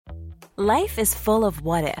Life is full of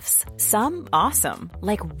what-ifs. Some awesome,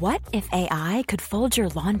 like what if AI could fold your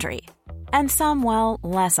laundry? And some, well,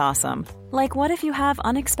 less awesome, like what if you have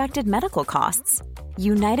unexpected medical costs?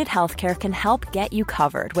 United Healthcare can help get you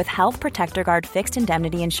covered with Health Protector Guard fixed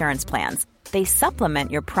indemnity insurance plans. They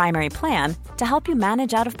supplement your primary plan to help you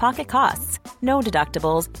manage out-of-pocket costs. No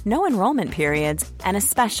deductibles, no enrollment periods, and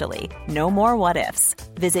especially no more what-ifs.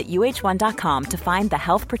 Visit uh1.com to find the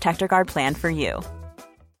Health Protector Guard plan for you.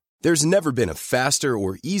 There's never been a faster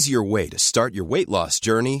or easier way to start your weight loss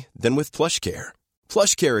journey than with PlushCare.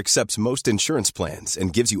 PlushCare accepts most insurance plans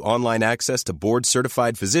and gives you online access to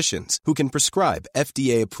board-certified physicians who can prescribe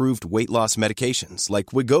FDA-approved weight loss medications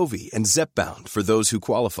like Wegovy and Zepbound for those who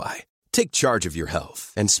qualify. Take charge of your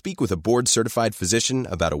health and speak with a board-certified physician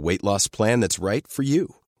about a weight loss plan that's right for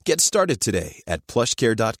you. Get started today at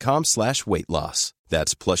plushcare.com/weight loss.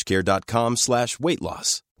 That's plushcare.com/weight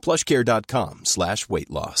loss. plushcare.com/weight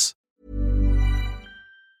loss.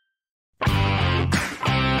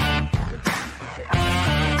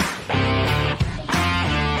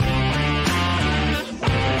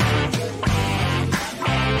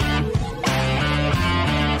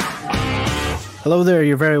 Hello there,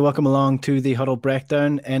 you're very welcome along to the Huddle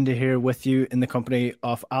Breakdown. Enda here with you in the company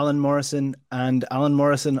of Alan Morrison and Alan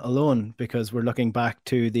Morrison alone, because we're looking back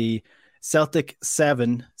to the Celtic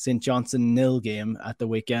 7, St Johnstone 0 game at the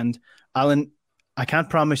weekend. Alan, I can't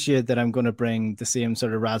promise you that I'm going to bring the same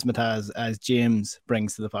sort of razzmatazz as James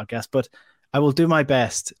brings to the podcast, but I will do my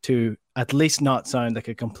best to at least not sound like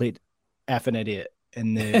a complete effing idiot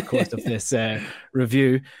in the course of this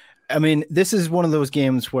review. I mean, this is one of those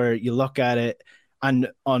games where you look at it and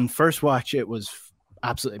on first watch, it was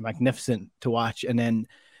absolutely magnificent to watch. And then,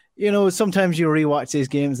 you know, sometimes you rewatch these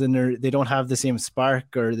games and they don't have the same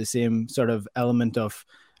spark or the same sort of element of,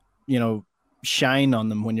 you know, shine on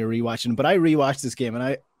them when you're rewatching. But I rewatched this game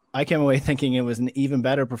and I came away thinking it was an even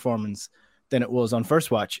better performance than it was on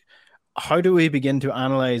first watch. How do we begin to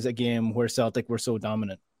analyze a game where Celtic were so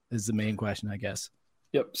dominant is the main question, I guess.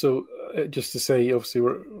 Yep. So just to say, obviously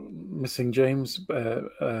we're missing James.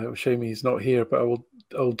 Shame he's not here, but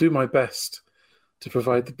I'll do my best to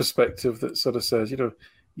provide the perspective that sort of says, you know,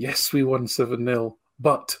 yes, we won 7-0,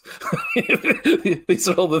 but these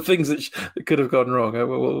are all the things that could have gone wrong.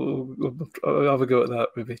 I'll have a go at that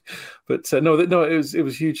maybe, but no, it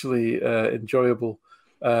was hugely enjoyable.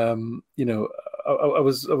 You know, I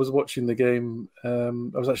was watching the game. I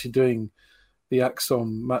was actually doing the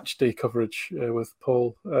Axom match day coverage with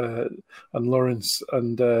Paul and Lawrence,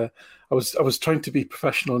 and I was trying to be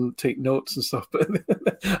professional and take notes and stuff, but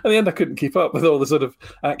at the end I couldn't keep up with all the sort of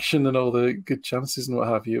action and all the good chances and what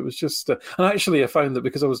have you. It was just, and actually I found that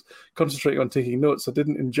because I was concentrating on taking notes, I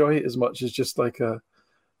didn't enjoy it as much as just like a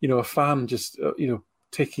fan just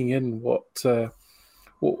taking in what.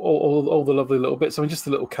 All the lovely little bits. I mean, just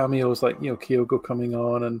the little cameos like Kyogo coming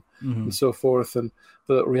on and so forth, and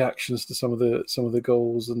the little reactions to some of the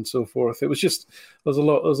goals and so forth. It was just there's a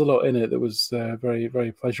lot in it that was very,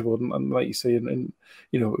 very pleasurable. And like you say, and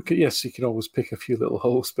yes, you can always pick a few little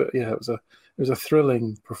holes, but yeah, it was a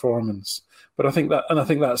thrilling performance. But I think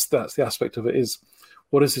that's the aspect of it is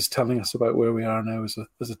what is this telling us about where we are now as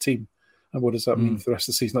a team, and what does that mean for the rest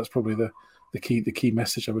of the season? That's probably the key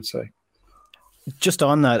message, I would say. Just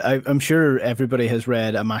on that, I'm sure everybody has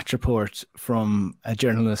read a match report from a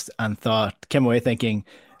journalist and came away thinking,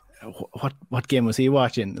 what game was he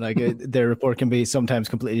watching? Like their report can be sometimes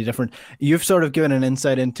completely different. You've sort of given an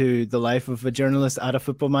insight into the life of a journalist at a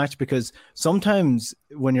football match, because sometimes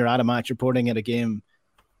when you're at a match reporting at a game,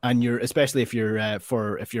 and especially if you're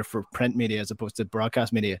for print media as opposed to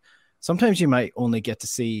broadcast media, sometimes you might only get to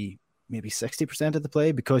see maybe 60% of the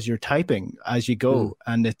play because you're typing as you go.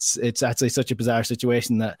 And it's actually such a bizarre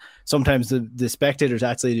situation that sometimes the spectators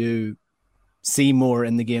actually do see more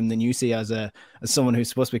in the game than you see as someone who's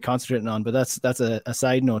supposed to be concentrating on. But that's a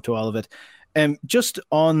side note to all of it. Just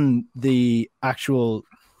on the actual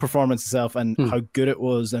performance itself and how good it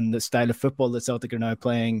was and the style of football that Celtic are now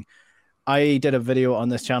playing, I did a video on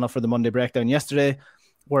this channel for the Monday Breakdown yesterday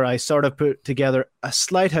where I sort of put together a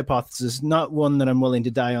slight hypothesis, not one that I'm willing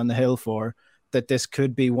to die on the hill for, that this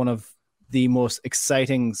could be one of the most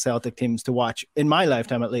exciting Celtic teams to watch in my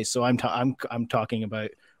lifetime, at least. So I'm talking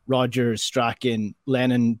about Rodgers, Strachan,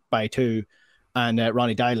 Lennon by two, and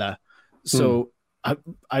Ronnie Deila. So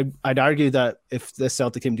I'd argue that if the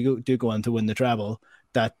Celtic team do go on to win the treble,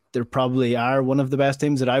 that they probably are one of the best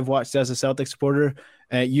teams that I've watched as a Celtic supporter.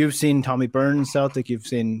 You've seen Tommy Burns Celtic. You've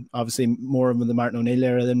seen obviously more of the Martin O'Neill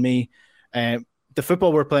era than me. The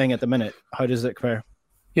football we're playing at the minute, how does it compare?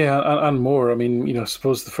 Yeah, and more. I mean, I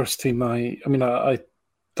suppose the first team I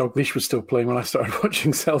Dalglish was still playing when I started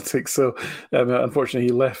watching Celtic. So unfortunately,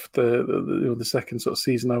 he left the second sort of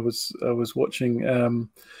season I was watching.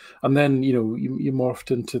 And then you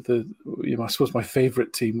morphed into I suppose my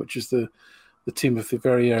favourite team, which is the team of the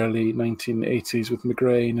very early 1980s with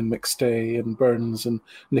McGrain and McStay and Burns and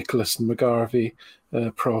Nicholas and McGarvey,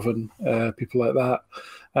 Proven, people like that.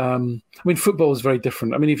 I mean, football is very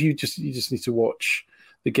different. I mean, if you just need to watch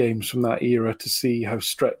the games from that era to see how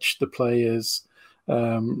stretched the play is,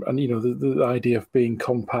 and the idea of being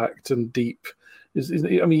compact and deep.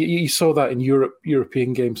 I mean, you saw that in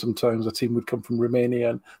European games sometimes. A team would come from Romania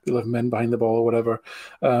and they'll have men behind the ball or whatever.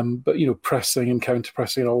 But pressing and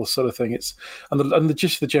counter-pressing and all this sort of thing.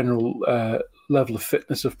 Just the general level of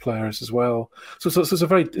fitness of players as well. So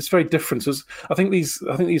it's very different. So I think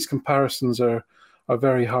these comparisons are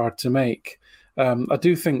very hard to make. I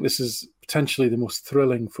do think this is potentially the most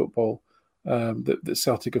thrilling football that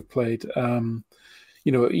Celtic have played.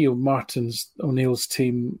 Martin O'Neill's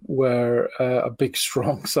team were a big,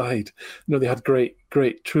 strong side. They had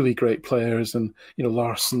truly great players, and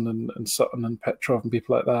Larsson and Sutton and Petrov and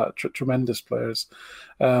people like that, tremendous players.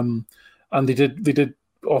 And they did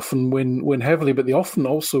often win heavily, but they often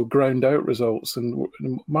also ground out results. And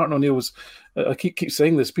Martin O'Neill was, I keep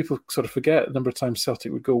saying this, people sort of forget the number of times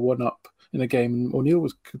Celtic would go 1-up in a game, and O'Neill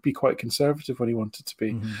could be quite conservative when he wanted to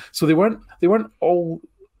be. Mm-hmm. So they weren't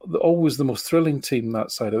always the most thrilling team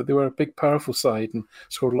that side. They were a big, powerful side and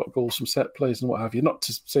scored a lot of goals from set plays and what have you. Not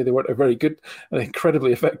to say they weren't a very good and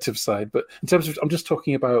incredibly effective side, but in terms of, I'm just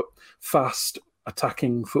talking about fast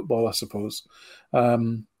attacking football, I suppose.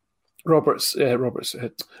 Rogers'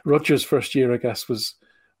 first year, I guess, was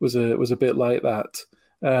a bit like that.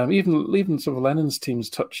 Even some of Lennon's teams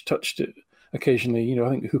touched it occasionally. I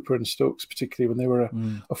think Hooper and Stokes, particularly when they were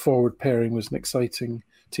a forward pairing, was an exciting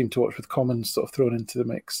team to watch with Commons sort of thrown into the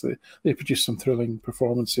mix. They produced some thrilling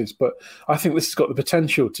performances, but I think this has got the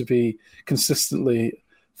potential to be consistently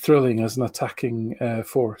thrilling as an attacking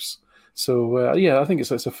force. So I think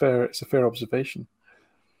it's a fair observation.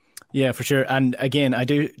 Yeah, for sure. And again, I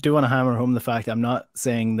do want to hammer home the fact I'm not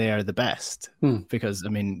saying they are the best, because I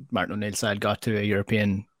mean Martin O'Neill's side got to a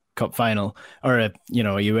European Cup final or a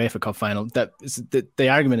UEFA Cup final. That is, the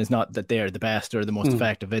argument is not that they are the best or the most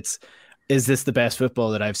effective. Is this the best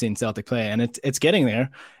football that I've seen Celtic play? And it's getting there.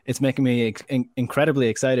 It's making me incredibly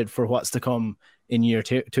excited for what's to come in year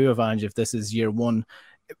two of Ange, if this is year one.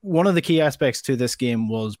 One of the key aspects to this game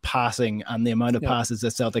was passing and the amount of passes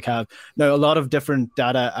that Celtic have. Now, a lot of different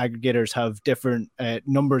data aggregators have different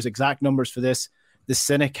numbers, exact numbers for this. The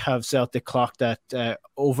Cynic have Celtic clocked at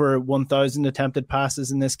over 1,000 attempted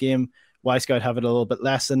passes in this game. Y-Scout have it a little bit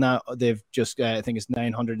less than that. They've just, I think it's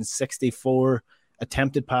 964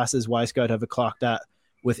 attempted passes. Y-Scout have it clocked at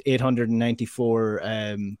with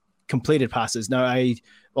 894 completed passes. Now, I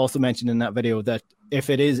also mentioned in that video that if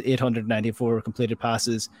it is 894 completed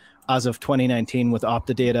passes as of 2019 with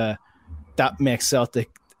Opta data, that makes Celtic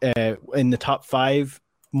in the top 5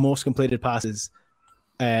 most completed passes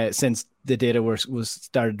since the data was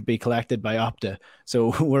started to be collected by Opta.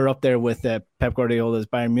 So we're up there with Pep Guardiola's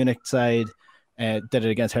Bayern Munich side, did it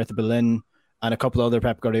against Hertha Berlin, and a couple of other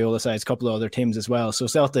Pep Guardiola sides, a couple of other teams as well. So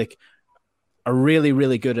Celtic are really,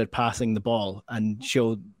 really good at passing the ball and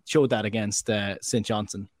showed that against St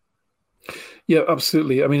Johnstone. Yeah,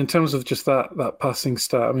 absolutely. I mean, in terms of just that passing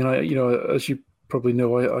stat, I mean, as you probably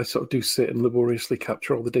know, I sort of do sit and laboriously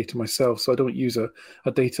capture all the data myself. So I don't use a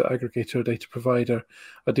data aggregator, a data provider.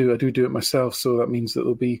 I do it myself. So that means that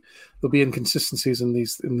there'll be inconsistencies in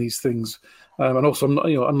these things. And also, I'm not,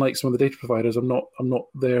 unlike some of the data providers, I'm not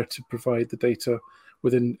there to provide the data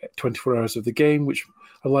within 24 hours of the game, which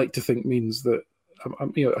I like to think means that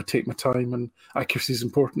I take my time and accuracy is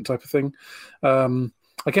important type of thing.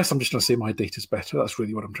 I guess I'm just going to say my data's better. That's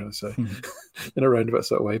really what I'm trying to say in a roundabout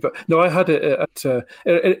sort of way. But no, I had it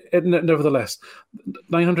nevertheless,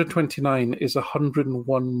 929 is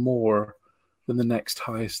 101 more than the next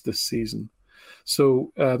highest this season.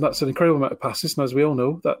 So that's an incredible amount of passes. And as we all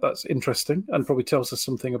know, that's interesting and probably tells us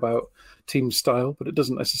something about team style, but it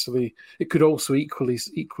doesn't necessarily, it could also equally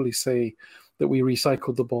say that we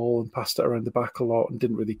recycled the ball and passed it around the back a lot and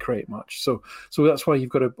didn't really create much. So that's why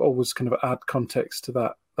you've got to always kind of add context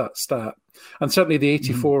to that stat. And certainly the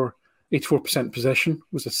 84% possession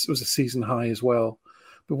was a season high as well.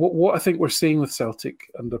 But what I think we're seeing with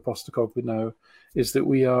Celtic under Postecoglou now is that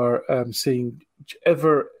we are seeing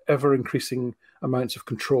ever increasing amounts of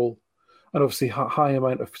control, and obviously a high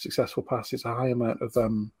amount of successful passes, a high amount of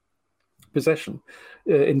possession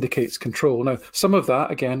indicates control. Now, some of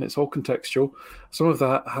that, again, it's all contextual. Some of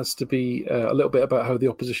that has to be a little bit about how the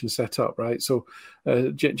opposition is set up, right? So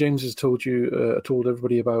James has told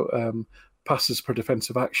everybody about passes per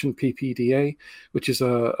defensive action, PPDA, which is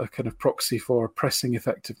a kind of proxy for pressing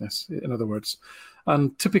effectiveness, in other words.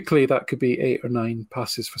 And typically that could be 8 or 9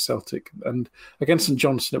 passes for Celtic. And against St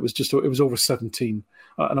Johnstone, it was over 17.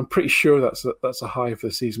 And I'm pretty sure that's a high for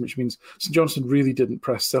the season, which means St Johnstone really didn't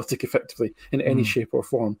press Celtic effectively in any shape or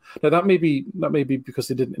form. Now that may be because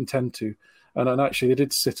they didn't intend to, and actually they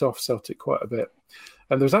did sit off Celtic quite a bit.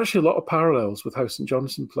 And there's actually a lot of parallels with how St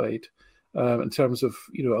Johnstone played. In terms of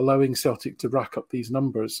allowing Celtic to rack up these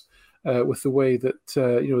numbers with the way that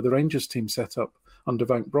the Rangers team set up under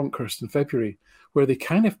Vank Bronckhorst in February, where they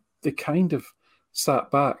kind of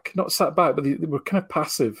sat back, but they were kind of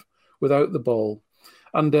passive without the ball,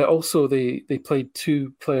 and also they played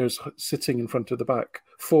 2 players sitting in front of the back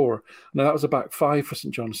 4. Now that was a back 5 for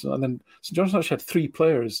St Johnstone, and then St Johnstone actually had 3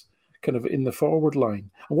 players kind of in the forward line.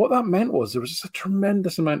 And what that meant was there was just a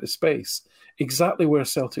tremendous amount of space exactly where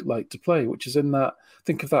Celtic like to play, which is in that,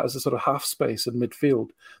 think of that as a sort of half space in midfield,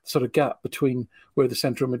 the sort of gap between where the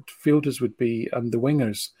central midfielders would be and the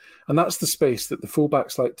wingers. And that's the space that the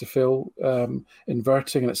fullbacks like to fill,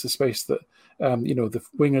 inverting, and it's the space that the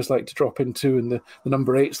wingers like to drop into, and the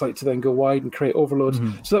number 8s like to then go wide and create overloads.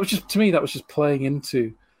 Mm-hmm. So that was just playing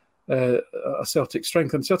into a Celtic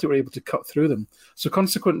strength, and Celtic were able to cut through them. So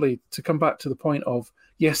consequently, to come back to the point of,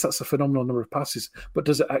 yes, that's a phenomenal number of passes, but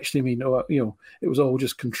does it actually mean, it was all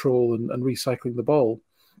just control and recycling the ball?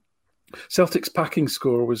 Celtic's packing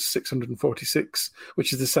score was 646,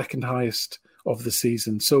 which is the second highest of the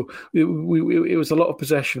season. So it was a lot of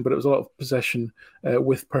possession, but it was a lot of possession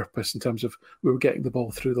with purpose in terms of we were getting the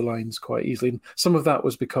ball through the lines quite easily. And some of that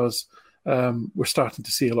was because we're starting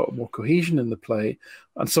to see a lot more cohesion in the play,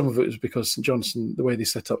 and some of it was because St Johnstone, the way they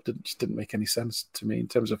set up, didn't make any sense to me in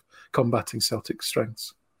terms of combating Celtic's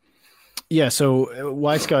strengths. Yeah, so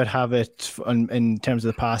Wyscout have it in terms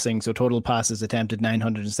of the passing. So total passes attempted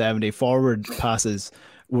 970, forward passes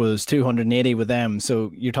was 280 with them.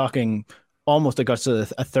 So you're talking almost a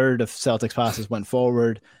third of Celtic's passes went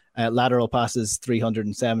forward. Lateral passes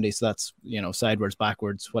 370, so that's sideways,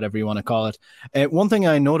 backwards, whatever you want to call it. One thing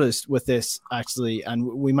I noticed with this actually, and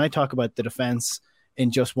we might talk about the defense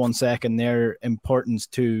in just 1 second, their importance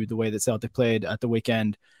to the way that Celtic played at the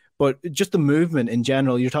weekend, but just the movement in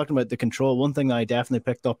general. You're talking about the control. One thing that I definitely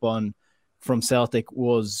picked up on from Celtic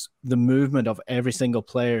was the movement of every single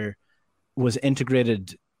player was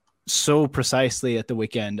integrated so precisely at the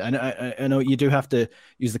weekend. And I know you do have to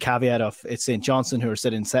use the caveat of it's St Johnstone who are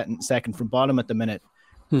sitting second from bottom at the minute,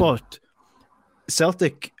 but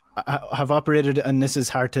Celtic have operated, and this is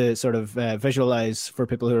hard to sort of visualize for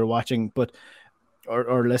people who are watching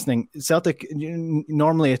or listening. Celtic,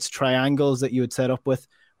 normally it's triangles that you would set up with,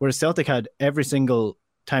 whereas Celtic had every single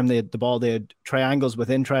time they had the ball, they had triangles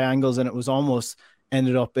within triangles, and it was almost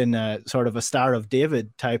ended up in a sort of a Star of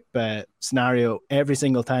David type scenario every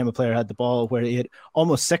single time a player had the ball, where he had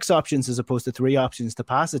almost 6 options as opposed to 3 options to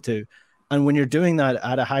pass it to. And when you're doing that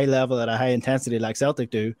at a high level, at a high intensity like Celtic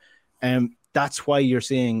do, that's why you're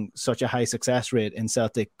seeing such a high success rate in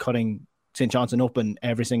Celtic cutting St Johnstone open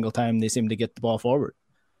every single time they seem to get the ball forward.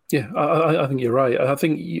 Yeah, I think you're right.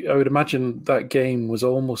 I would imagine that game was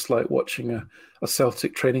almost like watching a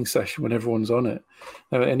Celtic training session when everyone's on it.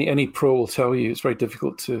 Now, any pro will tell you it's very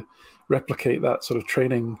difficult to replicate that sort of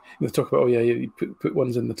training. They talk about, you put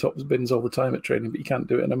ones in the top bins all the time at training, but you can't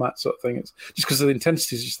do it in a match sort of thing. It's just because the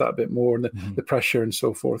intensity is just that bit more, and the pressure and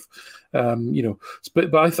so forth. But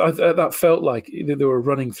I that felt like they were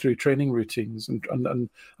running through training routines and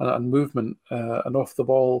movement and off the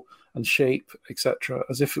ball and shape, etc.,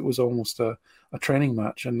 as if it was almost a training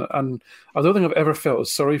match. And I don't think I've ever felt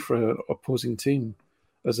as sorry for an opposing team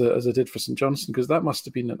as I did for St Johnstone, because that must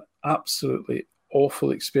have been an absolutely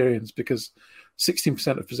awful experience, because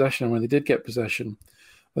 16% of possession, and when they did get possession,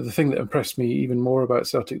 the thing that impressed me even more about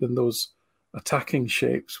Celtic than those attacking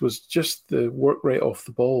shapes was just the work rate off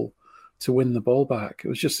the ball to win the ball back. It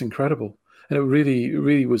was just incredible. And it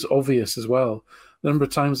really was obvious as well. The number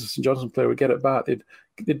of times the St Johnstone player would get it back,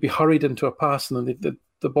 they'd be hurried into a pass, and then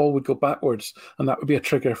the ball would go backwards, and that would be a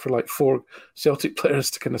trigger for like 4 Celtic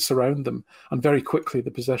players to kind of surround them, and very quickly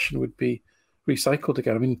the possession would be recycled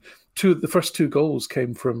again. I mean, the first 2 goals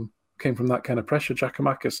came from that kind of pressure.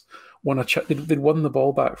 Giakoumakis they'd won the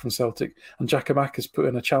ball back from Celtic, and Giakoumakis put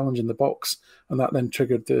in a challenge in the box, and that then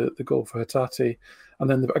triggered the goal for Hatate. And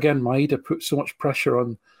then again, Maeda put so much pressure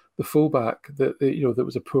on the fullback that there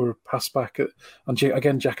was a poor pass back and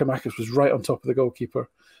again Giakoumakis was right on top of the goalkeeper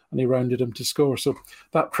and he rounded him to score. So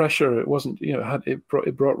that pressure, it wasn't it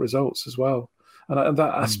brought results as well, and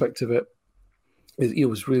that aspect of it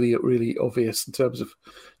was really, really obvious in terms of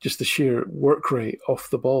just the sheer work rate off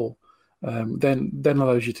the ball. Then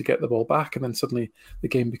allows you to get the ball back, and then suddenly the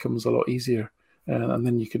game becomes a lot easier, and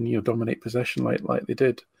then you can dominate possession like they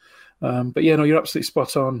did. But yeah, no, you're absolutely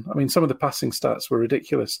spot on. I mean, some of the passing stats were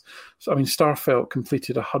ridiculous. So, I mean, Starfelt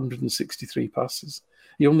completed 163 passes.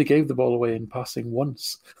 He only gave the ball away in passing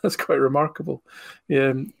once. That's quite remarkable.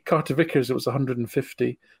 Carter Vickers, it was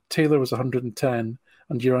 150. Taylor was 110,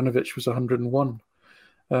 and Juranovic was 101.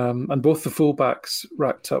 And both the fullbacks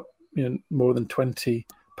racked up more than 20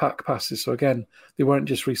 pack passes. So again, they weren't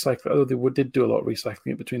just recycling, although they did do a lot of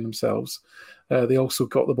recycling it between themselves. They also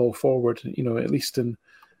got the ball forward, at least in,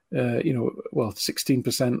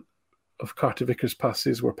 16% of Carter Vickers'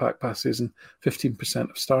 passes were pack passes and 15%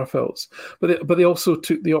 of Starfelt's. But they also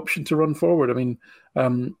took the option to run forward. I mean,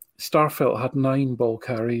 Starfelt had 9 ball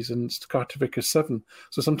carries and Carter Vickers 7.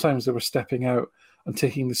 So sometimes they were stepping out and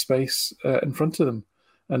taking the space in front of them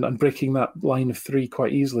and breaking that line of 3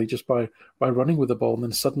 quite easily just by running with the ball. And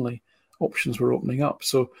then suddenly options were opening up.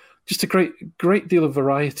 So just a great deal of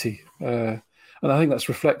variety. And I think that's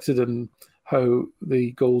reflected in how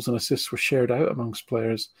the goals and assists were shared out amongst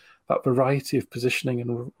players. That variety of positioning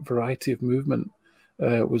and variety of movement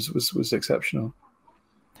was exceptional.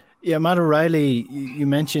 Yeah, Matt O'Reilly, you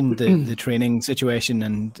mentioned the training situation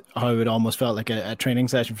and how it almost felt like a training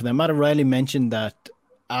session for them. Matt O'Reilly mentioned that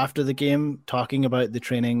after the game, talking about the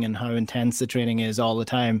training and how intense the training is all the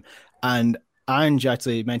time. And Ange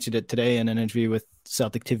actually mentioned it today in an interview with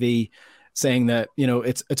Celtic TV, saying that,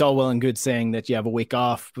 it's all well and good saying that you have a week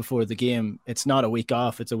off before the game. It's not a week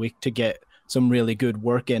off. It's a week to get some really good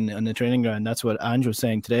work in on the training ground. That's what Ange was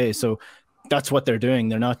saying today. So that's what they're doing.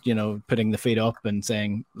 They're not, putting the feet up and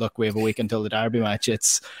saying, look, we have a week until the Derby match.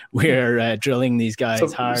 We're drilling these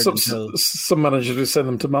guys hard until... Some managers will send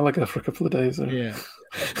them to Malaga for a couple of days. Yeah.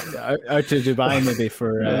 Out to Dubai maybe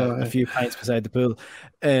for a few pints beside the pool.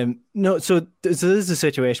 So this is the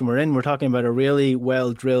situation we're in. We're talking about a really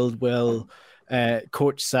well-drilled,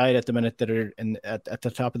 coached side at the minute that are at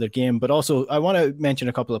the top of their game. But also, I want to mention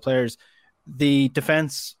a couple of players. The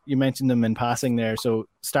defence, you mentioned them in passing there. So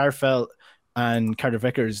Starfelt and Carter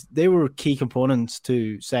Vickers, they were key components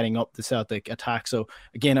to setting up the Celtic attack. So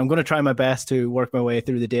again, I'm going to try my best to work my way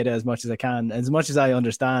through the data as much as I can, as much as I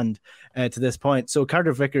understand to this point. So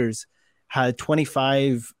Carter Vickers had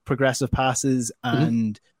 25 progressive passes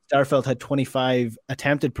and Starfelt had 25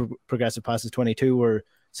 attempted progressive passes, 22 were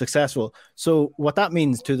successful. So what that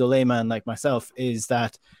means to the layman like myself is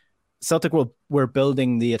that Celtic were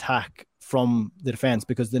building the attack from the defense,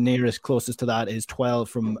 because the nearest closest to that is 12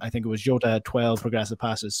 from, I think it was Jota had 12 progressive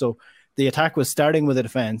passes. So the attack was starting with the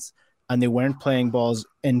defense, and they weren't playing balls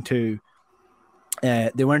to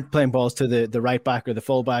the right back or the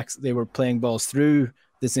full backs. They were playing balls through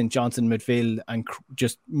the St Johnstone midfield and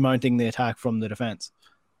just mounting the attack from the defense.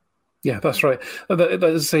 Yeah, that's right.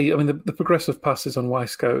 The progressive passes on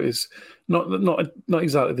Wyscout is not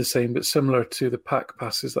exactly the same, but similar to the pack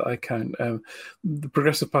passes that I count. The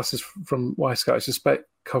progressive passes from Wyscout, I suspect,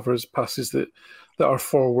 covers passes that are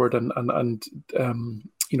forward and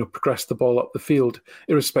progress the ball up the field,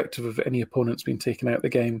 irrespective of any opponents being taken out of the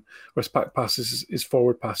game. Whereas pack passes is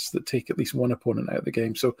forward passes that take at least one opponent out of the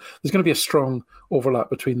game. So there's going to be a strong overlap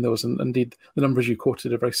between those, and indeed the numbers you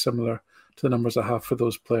quoted are very similar to the numbers I have for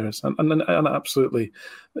those players, and absolutely,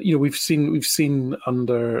 we've seen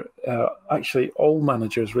under actually all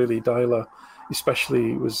managers really. Deila,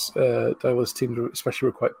 especially Deila's teams especially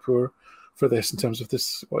were quite poor for this in terms of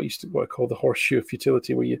this what I call the horseshoe of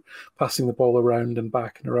futility, where you're passing the ball around and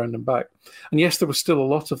back and around and back. And yes, there was still a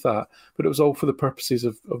lot of that, but it was all for the purposes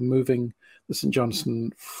of moving the St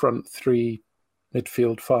Johnstone front 3,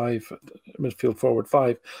 midfield forward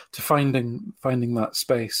 5 to finding that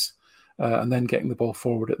space. And then getting the ball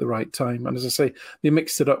forward at the right time. And as I say, they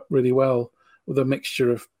mixed it up really well with a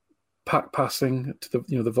mixture of pack passing to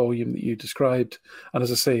the volume that you described, and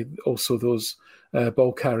as I say, also those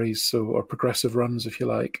ball carries, or progressive runs, if you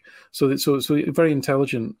like. So very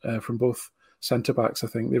intelligent from both centre backs. I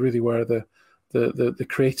think they really were the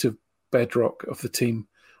creative bedrock of the team.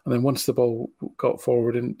 And then once the ball got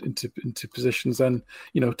forward into positions, then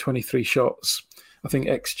 23 shots. I think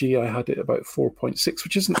XG I had it about 4.6,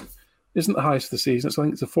 which isn't the highest of the season. I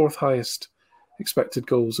think it's the 4th highest expected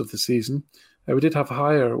goals of the season. We did have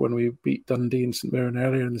higher when we beat Dundee and St Mirren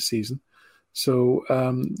earlier in the season. So,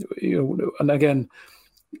 and again,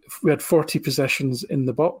 we had 40 possessions in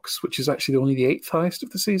the box, which is actually only the 8th highest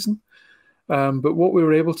of the season. But what we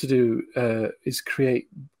were able to do is create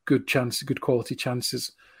good quality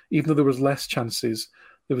chances. Even though there was less chances,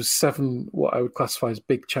 there was 7 what I would classify as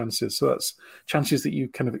big chances. So that's chances that you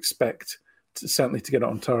kind of expect certainly to get it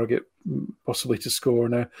on target, possibly to score.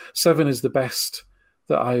 Now, 7 is the best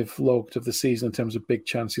that I've logged of the season in terms of big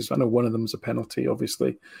chances. I know one of them is a penalty,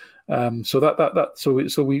 obviously.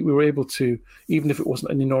 So we were able to, even if it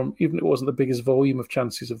wasn't the biggest volume of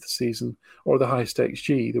chances of the season or the highest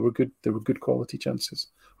XG, there were good quality chances,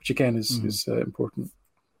 which again is important.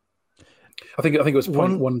 I think it was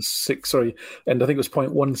 0.16. Sorry, and I think it was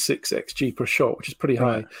 0.16 XG per shot, which is pretty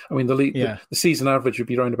high. Right. I mean, the season average would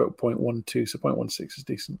be around about 0.12, so 0.16 is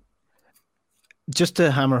decent. Just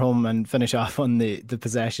to hammer home and finish off on the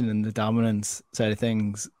possession and the dominance side of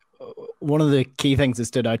things, one of the key things that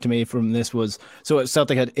stood out to me from this was, so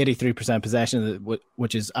Celtic had 83% possession,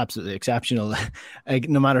 which is absolutely exceptional,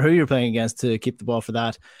 no matter who you're playing against, to keep the ball for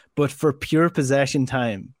that. But for pure possession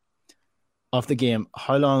time of the game,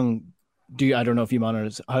 how long I don't know if you monitor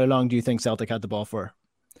this, how long do you think Celtic had the ball for?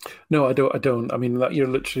 No, I don't. I mean, that year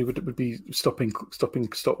literally would be stopping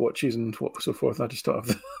stopwatches and so forth. And I just don't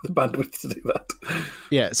have the bandwidth to do that.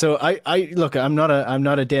 Yeah. So I look, I'm not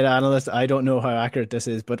a data analyst. I don't know how accurate this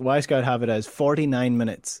is, but Wisecout have it as 49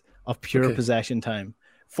 minutes of pure possession time.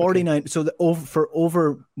 49. Okay. So for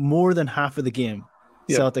over more than half of the game,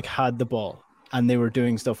 Celtic had the ball and they were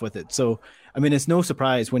doing stuff with it. So I mean, it's no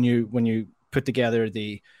surprise when you put together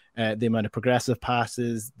the amount of progressive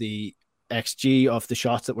passes, the XG of the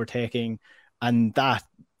shots that we're taking, and that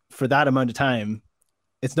for that amount of time,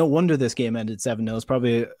 it's no wonder this game ended 7-0. It's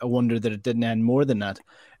probably a wonder that it didn't end more than that.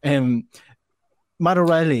 Matt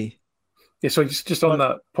O'Reilly. Yeah, so just on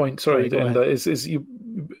that point, sorry, is you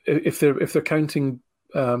if they're counting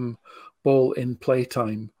ball in play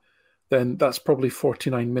time, then that's probably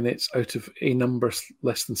 49 minutes out of a number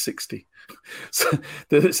less than 60. So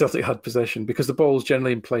the Celtic had possession because the ball's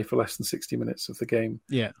generally in play for less than 60 minutes of the game.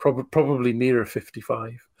 Yeah, probably nearer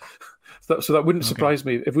 55. So that wouldn't surprise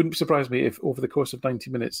me. It wouldn't surprise me if over the course of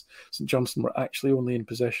 90 minutes, St Johnstone were actually only in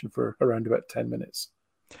possession for around about 10 minutes.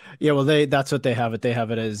 Yeah, well, that's what they have it. They have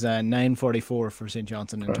it as 9:44 for St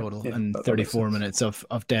Johnstone in total, and 34 minutes of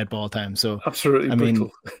dead ball time. So absolutely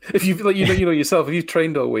brutal. If you you know yourself, if you've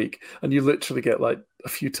trained all week and you literally get like a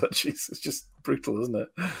few touches, it's just brutal, isn't it?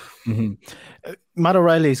 Mm-hmm. Matt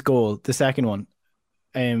O'Reilly's goal, the second one.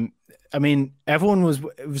 I mean, everyone was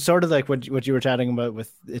sort of like what you were chatting about with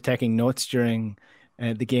taking notes during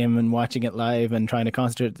the game and watching it live and trying to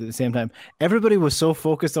concentrate at the same time. Everybody was so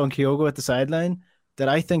focused on Kyogo at the sideline that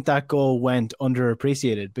I think that goal went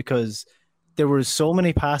underappreciated because there were so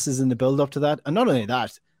many passes in the build up to that. And not only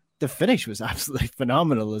that, the finish was absolutely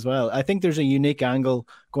phenomenal as well. I think there's a unique angle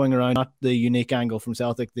going around, not the unique angle from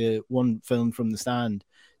Celtic, the one filmed from the stand.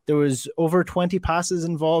 There was over 20 passes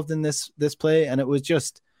involved in this play, and it was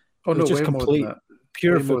just, complete,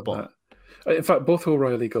 pure football. In fact, both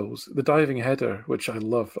O'Reilly goals, the diving header, which I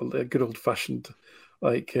love, a good old fashioned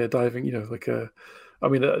diving,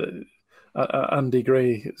 Andy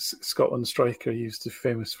Gray, Scotland striker, used to be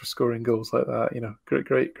famous for scoring goals like that.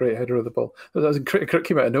 Great header of the ball. That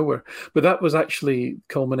came out of nowhere, but that was actually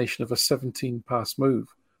culmination of a 17 pass move,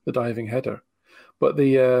 the diving header. But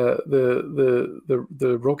the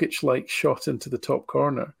Rogic-like shot into the top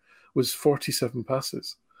corner was 47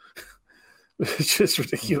 passes. It's just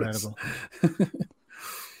ridiculous.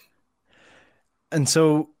 And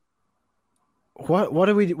so, what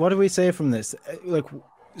do we say from this?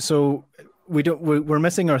 So we're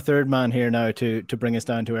missing our third man here now to bring us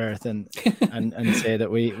down to earth and say that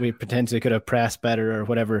we potentially could have pressed better or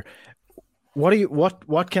whatever.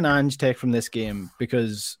 What can Ange take from this game?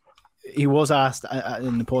 Because he was asked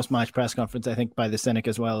in the post-match press conference, I think by the Cynic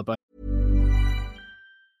as well, about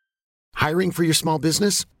hiring for your small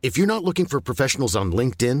business. If you're not looking for professionals on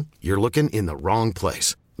LinkedIn, you're looking in the wrong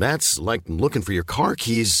place. That's like looking for your car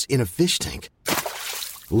keys in a fish tank.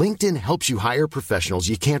 LinkedIn helps you hire professionals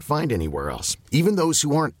you can't find anywhere else, even those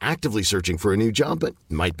who aren't actively searching for a new job but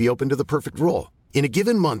might be open to the perfect role. In a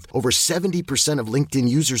given month, over 70% of LinkedIn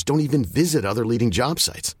users don't even visit other leading job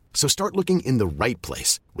sites. So start looking in the right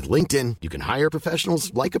place. With LinkedIn, you can hire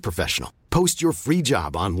professionals like a professional. Post your free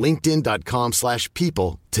job on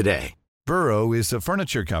linkedin.com/people today. Burrow is a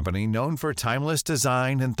furniture company known for timeless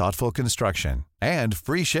design and thoughtful construction and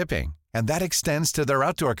free shipping, and that extends to their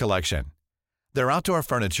outdoor collection. Their outdoor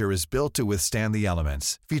furniture is built to withstand the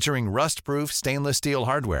elements, featuring rust-proof stainless steel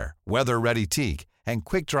hardware, weather-ready teak, and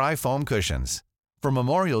quick-dry foam cushions. For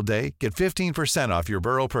Memorial Day, get 15% off your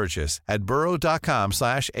Burrow purchase at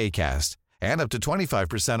burrow.com/ACAST and up to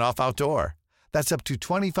 25% off outdoor. That's up to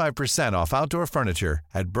 25% off outdoor furniture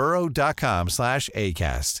at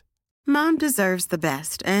burrow.com/ACAST. Mom deserves the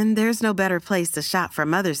best, and there's no better place to shop for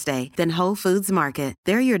Mother's Day than Whole Foods Market.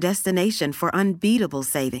 They're your destination for unbeatable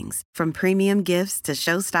savings, from premium gifts to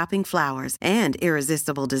show-stopping flowers and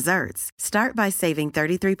irresistible desserts. Start by saving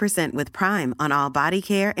 33% with Prime on all body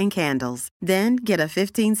care and candles. Then get a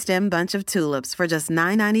 15-stem bunch of tulips for just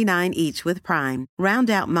 $9.99 each with Prime. Round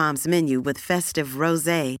out Mom's menu with festive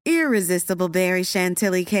rosé, irresistible berry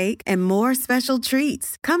chantilly cake, and more special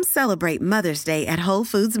treats. Come celebrate Mother's Day at Whole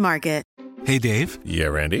Foods Market. Hey, Dave. Yeah,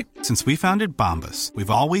 Randy. Since we founded Bombas, we've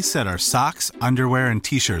always said our socks, underwear, and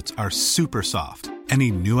T-shirts are super soft. Any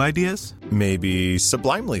new ideas? Maybe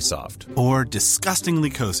sublimely soft. Or disgustingly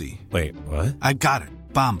cozy. Wait, what? I got it.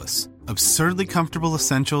 Bombas. Absurdly comfortable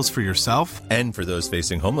essentials for yourself and for those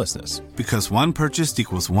facing homelessness. Because one purchased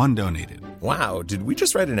equals one donated. Wow, did we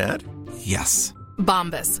just write an ad? Yes.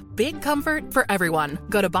 Bombas. Big comfort for everyone.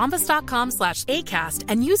 Go to bombas.com/ACAST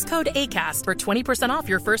and use code ACAST for 20% off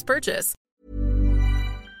your first purchase.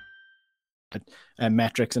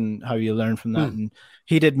 Metrics and how you learn from that. And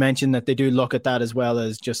he did mention that they do look at that as well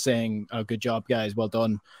as just saying, oh, good job, guys, well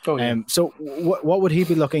done. Oh, yeah. So what would he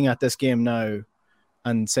be looking at this game now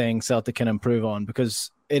and saying Celtic can improve on?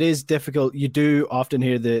 Because it is difficult. You do often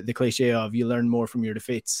hear the cliche of you learn more from your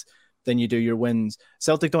defeats than you do your wins.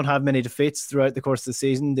 Celtic don't have many defeats throughout the course of the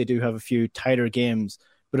season. They do have a few tighter games.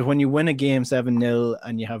 But when you win a game 7-0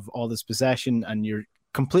 and you have all this possession and you're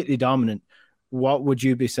completely dominant, what would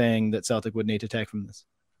you be saying that Celtic would need to take from this?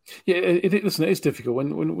 Yeah, listen, it is difficult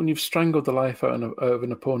when you've strangled the life out of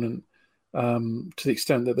an opponent to the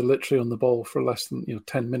extent that they're literally on the ball for less than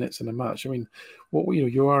 10 minutes in a match. I mean,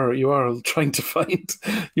 you are trying to find,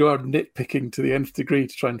 you are nitpicking to the nth degree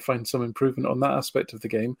to try and find some improvement on that aspect of the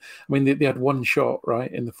game. I mean, they had one shot right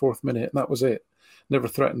in the 4th minute, and that was it. Never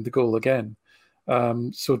threatened the goal again.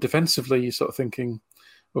 So defensively, you're sort of thinking,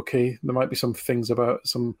 okay, there might be some things about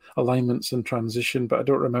some alignments and transition, but I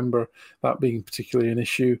don't remember that being particularly an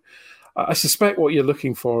issue. I suspect what you're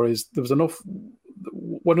looking for is there was enough.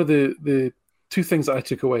 One of the two things that I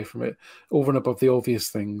took away from it, over and above the obvious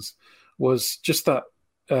things, was just that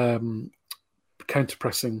counter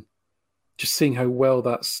pressing, just seeing how well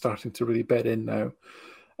that's starting to really bed in now,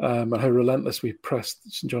 and how relentless we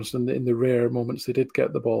pressed St Johnstone in the rare moments they did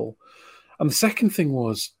get the ball. And the second thing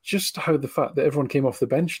was just how the fact that everyone came off the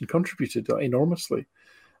bench and contributed enormously.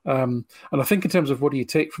 And I think in terms of what do you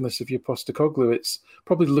take from this if you're Postecoglou, it's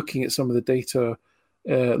probably looking at some of the data,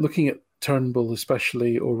 looking at Turnbull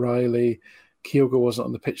especially, O'Reilly, Kyogo wasn't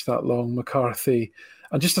on the pitch that long, McCarthy,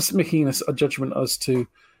 and just making a judgment as to,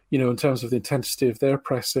 in terms of the intensity of their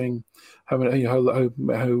pressing, how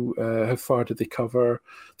far did they cover,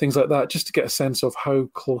 things like that, just to get a sense of how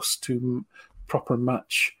close to proper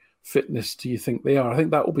match fitness do you think they are. I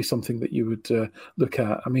think that will be something that you would look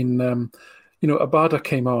at. I mean, Abada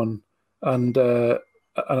came on and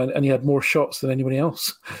he had more shots than anybody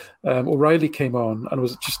else. O'Reilly came on and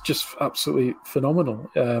was just absolutely phenomenal.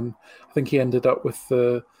 I think he ended up with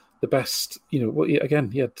the best.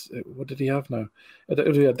 Again, he had, what did he have now? I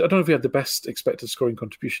don't know if he had the best expected scoring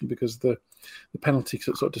contribution because the penalty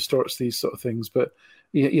sort of distorts these sort of things. But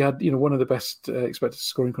he had one of the best expected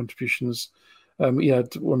scoring contributions. He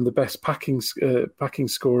had one of the best packing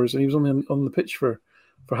scores, and he was only on the pitch for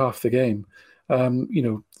half the game.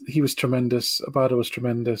 He was tremendous. Abada was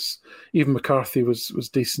tremendous. Even McCarthy was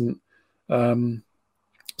decent. So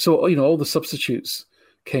all the substitutes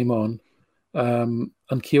came on, and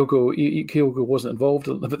Kyogo wasn't involved.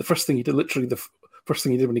 But the first thing he did, literally the first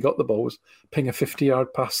thing he did when he got the ball, was ping a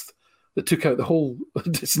 50-yard pass that took out the whole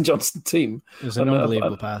St Johnstone team. It was an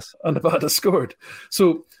unbelievable pass, and Abada scored.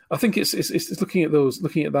 So I think it's looking at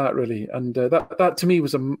that really, and that to me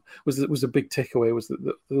was a big takeaway, was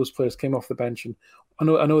that those players came off the bench, and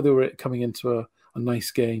I know they were coming into a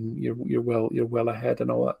nice game. You're well ahead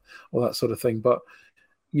and all that sort of thing, but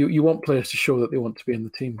you want players to show that they want to be in the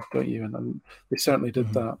team, don't you? And they certainly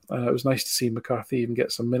did that. It was nice to see McCarthy even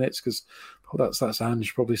get some minutes, because that's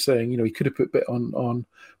Ange probably saying, he could have put a bit on,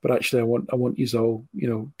 but actually I want you all,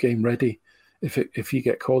 game ready if you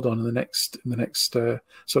get called on in the next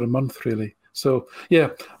sort of month, really. So yeah,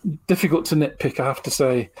 difficult to nitpick, I have to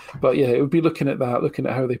say, but yeah, it would be looking at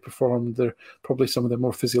how they performed. They're probably some of the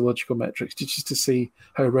more physiological metrics, just to see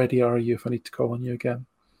how ready are you if I need to call on you again.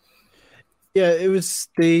 Yeah, it was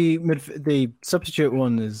the substitute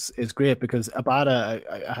one is great, because Abada,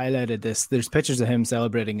 I highlighted this. There's pictures of him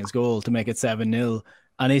celebrating his goal to make it 7-0,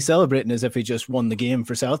 and he's celebrating as if he just won the game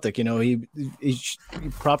for Celtic. He's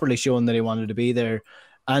properly shown that he wanted to be there.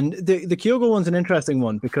 And the Kyogo one's an interesting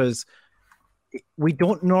one, because we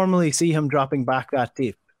don't normally see him dropping back that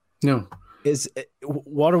deep. No.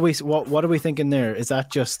 What are we thinking there? Is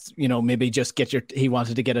that just, maybe just he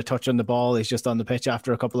wanted to get a touch on the ball, he's just on the pitch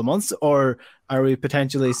after a couple of months, or are we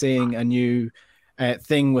potentially seeing a new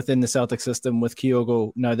thing within the Celtic system with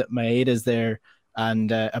Kyogo now that Maeda is there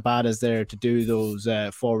and Abad is there to do those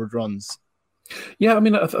forward runs? Yeah, I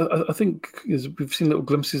mean, I think we've seen little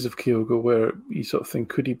glimpses of Kyogo where you sort of think,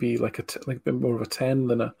 could he be like a bit more of a 10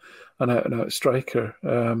 than an out striker?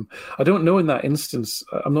 I don't know in that instance.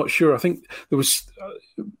 I'm not sure. I think there was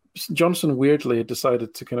St Johnstone weirdly had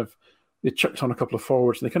decided to they chucked on a couple of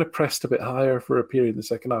forwards and they kind of pressed a bit higher for a period in the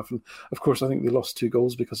second half. And of course, I think they lost 2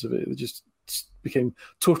 goals because of it. They just became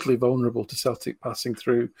totally vulnerable to Celtic passing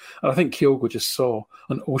through. And I think Kyogo just saw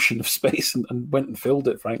an ocean of space and went and filled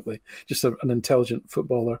it, frankly. Just an intelligent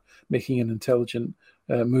footballer making an intelligent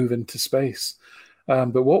move into space.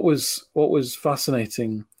 But what was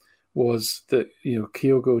fascinating was that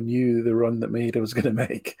Kyogo knew the run that Maeda was going to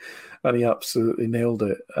make, and he absolutely nailed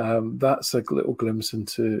it. That's a little glimpse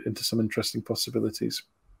into some interesting possibilities.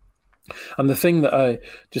 And the thing that I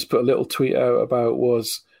just put a little tweet out about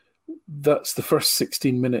was that's the first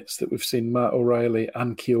 16 minutes that we've seen Matt O'Reilly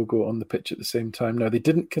and Kyogo on the pitch at the same time. Now, they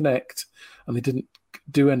didn't connect and they didn't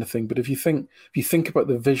do anything, but if you think about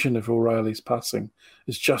the vision of O'Reilly's passing,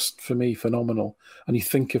 it's just, for me, phenomenal. And you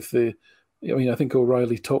think of I think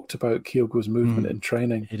O'Reilly talked about Kyogo's movement in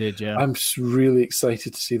training. He did, yeah. I'm really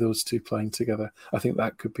excited to see those two playing together. I think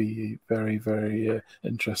that could be very, very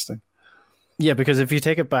interesting. Yeah, because if you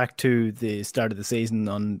take it back to the start of the season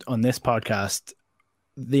on this podcast,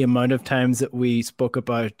 the amount of times that we spoke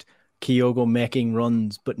about Kyogo making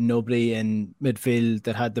runs, but nobody in midfield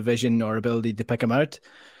that had the vision or ability to pick him out.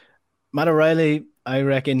 Matt O'Reilly, I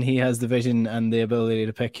reckon he has the vision and the ability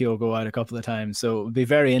to pick Kyogo out a couple of times. So it would be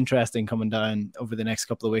very interesting coming down over the next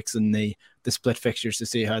couple of weeks in the split fixtures to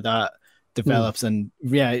see how that develops. And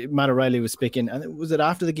yeah, Matt O'Reilly was speaking, and was it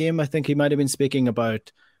after the game? I think he might have been speaking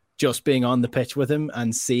about just being on the pitch with him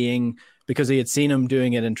and seeing, because he had seen him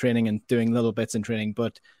doing it in training and doing little bits in training,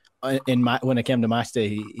 but when it came to match day,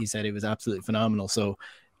 he said he was absolutely phenomenal. So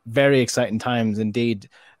very exciting times indeed.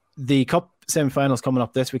 The Cup semi-finals coming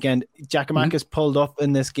up this weekend. Giakoumakis pulled up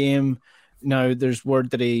in this game. Now there's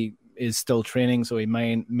word that he is still training, so he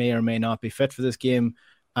may or may not be fit for this game.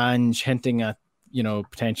 And hinting at,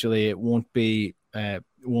 potentially it won't be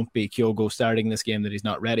Kyogo starting this game, that he's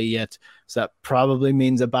not ready yet. So that probably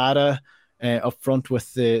means Abada up front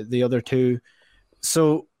with the other two.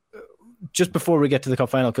 So just before we get to the cup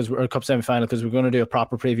final, or cup semi-final, because we're going to do a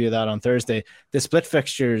proper preview of that on Thursday, the split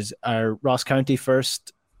fixtures are Ross County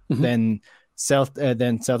first, then Celtic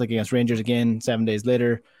against Rangers again 7 days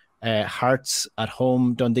later, Hearts at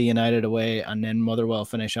home, Dundee United away, and then Motherwell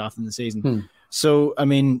finish off in the season. So, I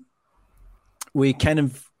mean, we're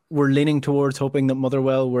leaning towards hoping that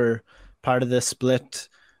Motherwell were part of this split.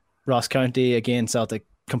 Ross County, again, Celtic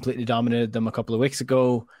completely dominated them a couple of weeks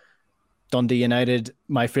ago. Dundee United,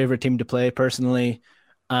 my favourite team to play personally.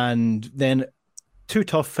 And then 2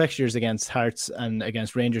 tough fixtures against Hearts and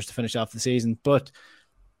against Rangers to finish off the season. But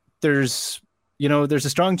there's a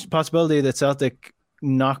strong possibility that Celtic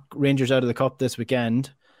knock Rangers out of the cup this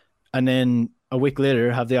weekend, and then a week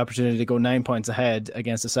later have the opportunity to go 9 points ahead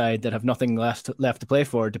against a side that have nothing left to play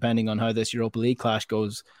for, depending on how this Europa League clash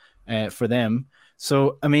goes for them.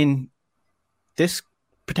 So, I mean, this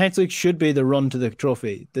potentially should be the run to the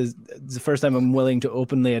trophy. This is the first time I'm willing to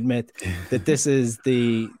openly admit that this is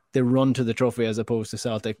the run to the trophy as opposed to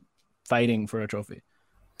Celtic fighting for a trophy.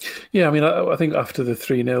 Yeah, I mean, I think after the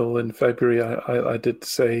 3-0 in February, I did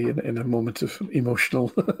say in a moment of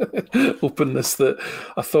emotional openness that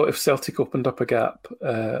I thought if Celtic opened up a gap,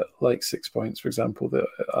 like 6 points, for example, that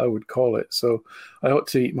I would call it. So I ought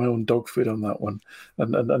to eat my own dog food on that one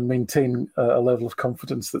and maintain a level of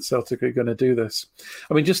confidence that Celtic are going to do this.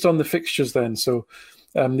 I mean, just on the fixtures then, so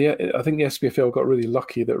I think the SPFL got really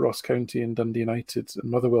lucky that Ross County and Dundee United and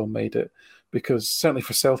Motherwell made it, because certainly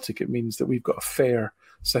for Celtic, it means that we've got a fair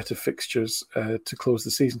set of fixtures to close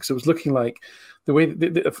the season, because it was looking like the way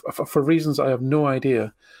for reasons I have no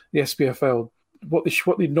idea, the SPFL, what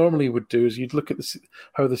they normally would do is you'd look at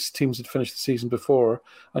how the teams had finished the season before,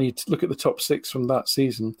 and you'd look at the top 6 from that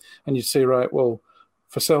season, and you'd say, right, well,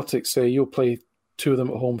 for Celtic, say you'll play 2 of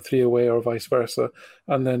them at home, 3 away, or vice versa,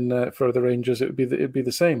 and then for the Rangers it'd be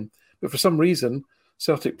the same. But for some reason,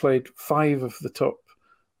 Celtic played 5 of the top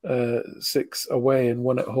 6 away and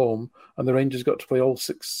 1 at home, and the Rangers got to play all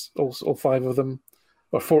 5 of them,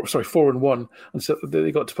 or 4 and 1, and so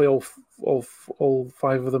they got to play all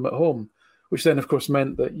 5 of them at home, which then of course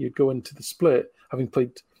meant that you'd go into the split having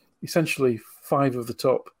played essentially 5 of the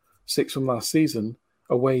top 6 from last season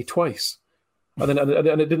away twice, and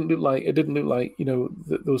it didn't look like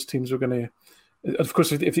that those teams were going to. Of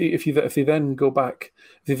course, if they then go back,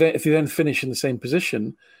 if they then finish in the same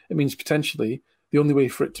position, it means potentially the only way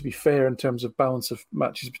for it to be fair in terms of balance of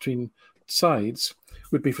matches between sides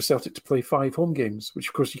would be for Celtic to play 5 home games, which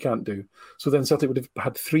of course you can't do. So then Celtic would have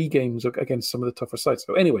had 3 games against some of the tougher sides.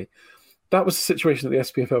 So anyway, that was the situation that the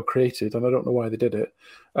SPFL created, and I don't know why they did it.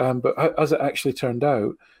 But as it actually turned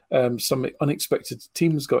out, some unexpected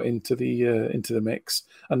teams got into the mix,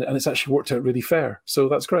 and it's actually worked out really fair. So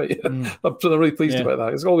that's great. I'm really pleased about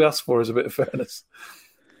that. It's all we ask for is a bit of fairness.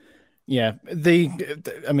 Yeah,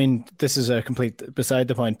 I mean, this is a complete beside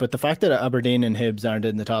the point, but the fact that Aberdeen and Hibs aren't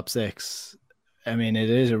in the top 6, I mean, it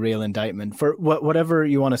is a real indictment for whatever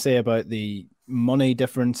you want to say about the money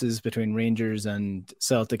differences between Rangers and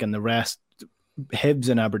Celtic and the rest. Hibs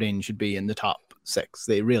and Aberdeen should be in the top 6.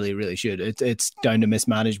 They really, really should. It's down to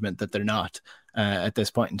mismanagement that they're not at this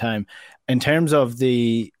point in time. In terms of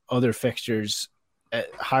the other fixtures,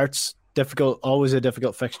 Hearts, always a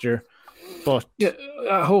difficult fixture. But yeah,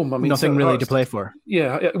 at home, I mean, nothing really to play for.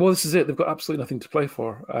 Yeah, well, this is it. They've got absolutely nothing to play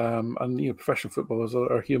for. And professional footballers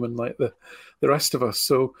are human like the rest of us.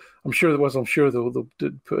 So I'm sure they'll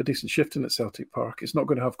put a decent shift in at Celtic Park. It's not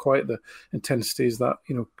going to have quite the intensity as that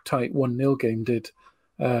tight 1-0 game did.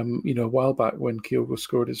 A while back when Kyogo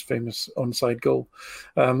scored his famous onside goal.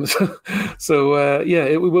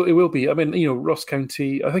 It will be. I mean, Ross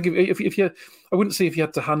County. I think if you, I wouldn't say if you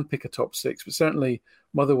had to handpick a top 6, but certainly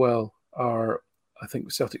Motherwell are, I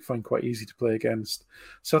think, Celtic find quite easy to play against.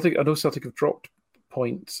 Celtic, I know Celtic have dropped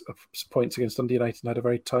points against Dundee United and had a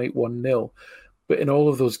very tight 1-0, but in all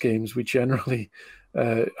of those games we generally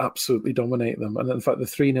absolutely dominate them. And in fact, the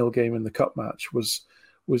 3-0 game in the cup match was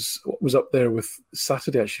up there with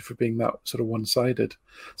Saturday actually for being that sort of one-sided.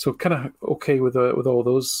 So kind of okay with all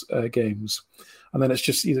those games. And then it's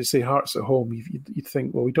just, you say Hearts at home, you'd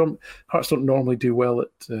think, well, Hearts don't normally do well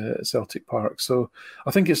at Celtic Park. So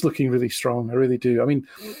I think it's looking really strong. I really do. I mean,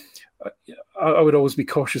 I would always be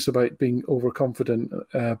cautious about being overconfident,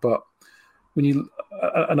 but when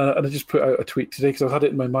I just put out a tweet today because I've had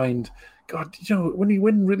it in my mind. God, when you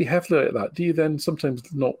win really heavily like that, do you then sometimes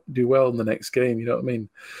not do well in the next game? You know what I mean?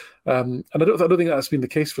 And I don't think that's been the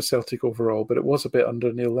case for Celtic overall, but it was a bit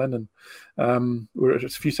under Neil Lennon. Where a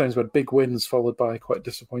few times we had big wins followed by quite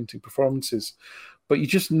disappointing performances. But you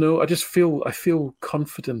just know, I feel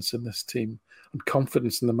confidence in this team and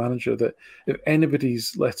confidence in the manager that if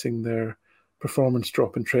anybody's letting their performance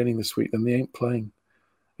drop in training this week, then they ain't playing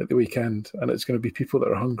at the weekend, and it's going to be people that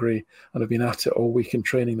are hungry and have been at it all week in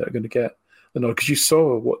training that are going to get the nod. Because you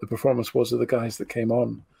saw what the performance was of the guys that came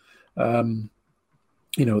on.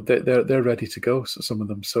 They're ready to go. So some of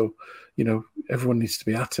them. So everyone needs to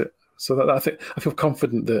be at it. So that I feel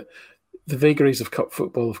confident that the vagaries of cup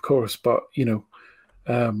football, of course, but it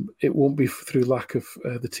won't be through lack of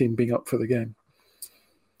the team being up for the game.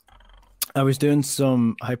 I was doing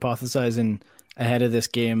some hypothesizing ahead of this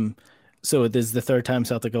game. So this is the 3rd time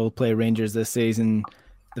Celtic will play Rangers this season.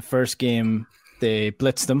 The first game, they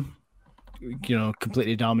blitzed them,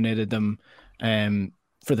 completely dominated them.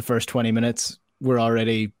 For the first 20 minutes, we're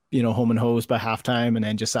already, home and hosed by halftime, and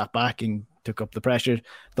then just sat back and took up the pressure.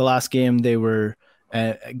 The last game, they were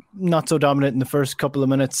not so dominant in the first couple of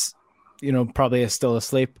minutes, probably still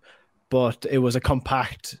asleep, but it was a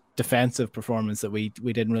compact defensive performance that we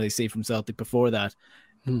didn't really see from Celtic before that.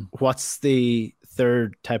 What's the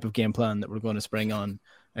 3rd type of game plan that we're going to spring on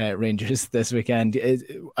Rangers this weekend?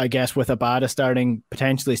 I guess with Abada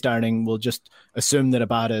potentially starting, we'll just assume that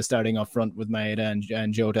Abada is starting up front with Maeda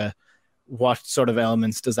and Jota. What sort of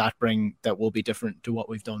elements does that bring that will be different to what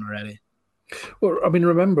we've done already? Well, I mean,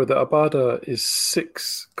 remember that Abada is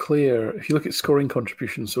 6 clear. If you look at scoring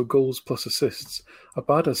contributions, so goals plus assists,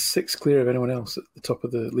 Abada's 6 clear of anyone else at the top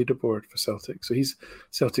of the leaderboard for Celtic. So he's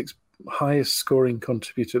Celtic's highest scoring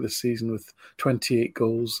contributor this season with 28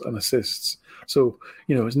 goals and assists. So,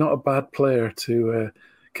 it's not a bad player to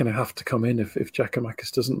kind of have to come in if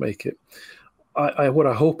Giakoumakis doesn't make it. What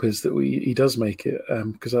I hope is that he does make it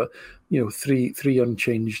because, three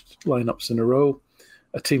unchanged lineups in a row,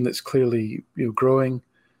 a team that's clearly growing,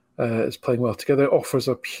 is playing well together, offers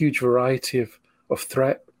a huge variety of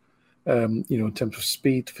threat, in terms of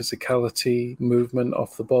speed, physicality, movement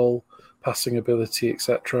off the ball, passing ability,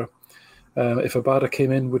 etc. If Abada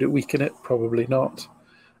came in, would it weaken it? Probably not.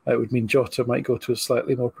 It would mean Jota might go to a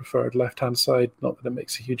slightly more preferred left-hand side. Not that it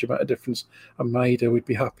makes a huge amount of difference. And Maeda would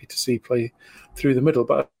be happy to see play through the middle,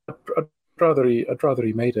 but I'd rather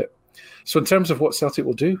he made it. So in terms of what Celtic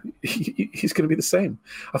will do, he's going to be the same.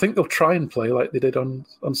 I think they'll try and play like they did on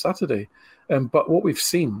Saturday. But what we've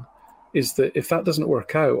seen is that if that doesn't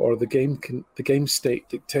work out, or the game state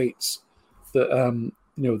dictates that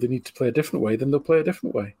they need to play a different way, then they'll play a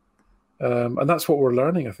different way. And that's what we're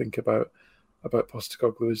learning, I think, about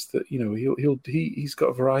Postecoglou, is that he's got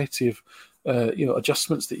a variety of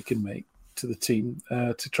adjustments that he can make to the team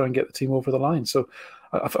to try and get the team over the line. So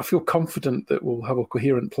I feel confident that we'll have a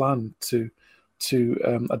coherent plan to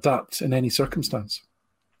adapt in any circumstance.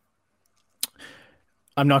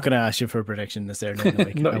 I'm not going to ask you for a prediction this early in the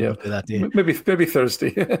week. Not I yet. won't do that to you. Maybe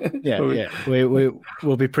Thursday. Yeah.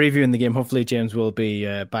 We'll be previewing the game. Hopefully James will be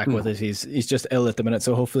back with us. He's just ill at the minute,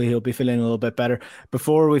 so hopefully he'll be feeling a little bit better.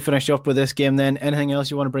 Before we finish up with this game, then, anything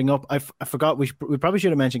else you want to bring up? I forgot we probably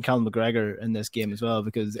should have mentioned Callum McGregor in this game as well,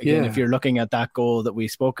 because again, if you're looking at that goal that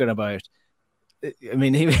we've spoken about, I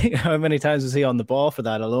mean, how many times was he on the ball for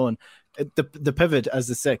that alone? The pivot as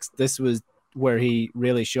the sixth, this was where he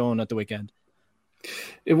really shone at the weekend.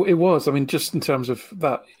 It was. I mean, just in terms of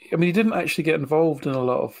that, I mean, he didn't actually get involved in a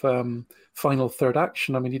lot of final third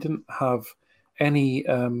action. I mean, he didn't have any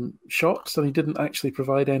shots, and he didn't actually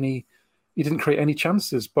provide any. He didn't create any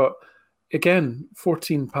chances. But again,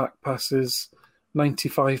 14 pack passes,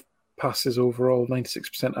 95 passes overall,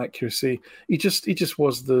 96% accuracy. He just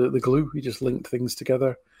was the glue. He just linked things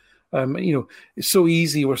together. It's so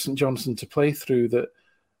easy with St Johnstone to play through that.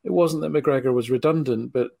 It wasn't that McGregor was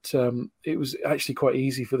redundant, but it was actually quite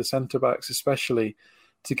easy for the centre-backs especially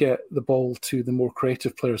to get the ball to the more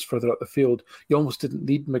creative players further up the field. You almost didn't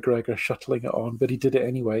need McGregor shuttling it on, but he did it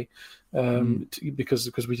anyway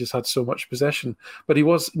because we just had so much possession. But he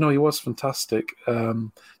was fantastic,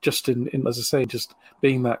 just in, as I say, just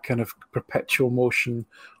being that kind of perpetual motion,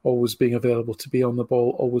 always being available to be on the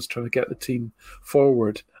ball, always trying to get the team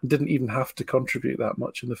forward, and didn't even have to contribute that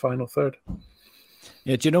much in the final third.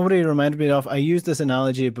 Yeah, do you know what he reminded me of? I used this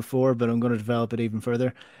analogy before, but I'm going to develop it even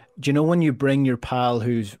further. Do you know when you bring your pal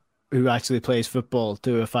who actually plays football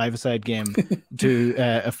to a five-a-side game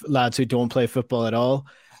to lads who don't play football at all,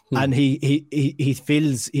 and he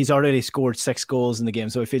feels he's already scored 6 goals in the game,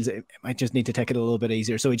 so he feels it might just need to take it a little bit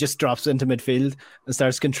easier. So he just drops into midfield and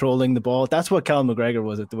starts controlling the ball. That's what Callum McGregor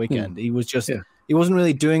was at the weekend. He was just he wasn't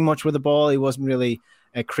really doing much with the ball. He wasn't really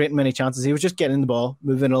creating many chances. He was just getting the ball,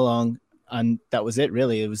 moving along. And that was it,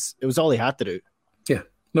 really. It was all he had to do. Yeah,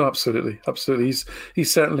 no, absolutely.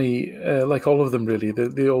 He's certainly, like all of them, really,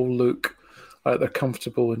 they all look like they're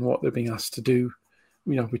comfortable in what they're being asked to do.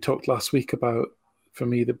 We talked last week about, for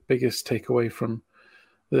me, the biggest takeaway from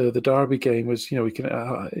the Derby game was,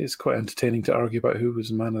 it's quite entertaining to argue about who was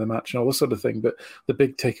the man of the match and all this sort of thing. But the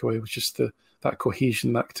big takeaway was just that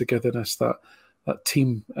cohesion, that togetherness, that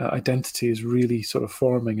team identity is really sort of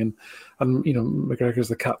forming, and McGregor's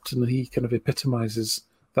the captain, and he kind of epitomizes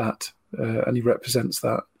that, and he represents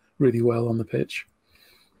that really well on the pitch.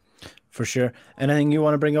 For sure. Anything you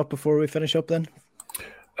want to bring up before we finish up then?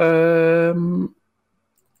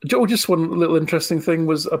 Just one little interesting thing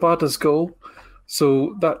was Abada's goal.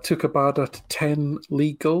 So that took Abada to 10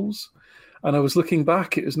 league goals, and I was looking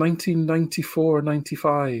back, it was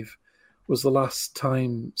 1994-95 was the last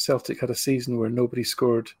time Celtic had a season where nobody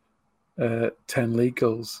scored 10 league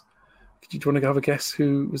goals. Do you want to have a guess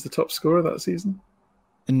who was the top scorer that season?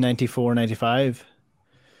 In 94-95.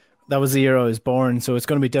 That was the year I was born, so it's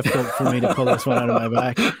going to be difficult for me to pull this one out of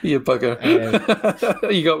my back. You bugger.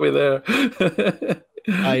 You got me there.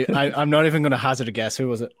 I'm not even going to hazard a guess. Who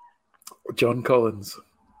was it? John Collins.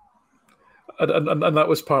 And that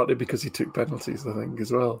was partly because he took penalties, I think,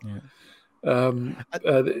 as well. Yeah.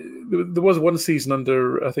 There was one season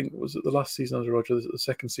under, I think, was it the last season under Roger, the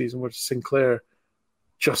second season, where Sinclair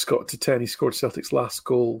just got to 10. He scored Celtic's last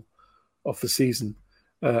goal of the season,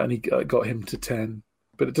 and he got him to 10.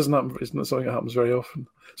 But it doesn't happen. It's not something that happens very often.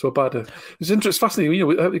 So Abada, it's fascinating.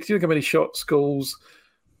 You know how many shots, goals,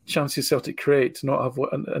 chances Celtic create to not have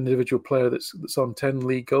an individual player that's on 10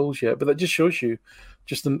 league goals yet. But that just shows you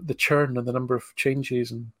just the churn and the number of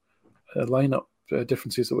changes and lineup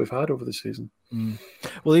differences that we've had over the season.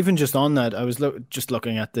 Well, even just on that, I was just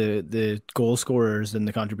looking at the goal scorers and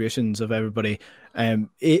the contributions of everybody.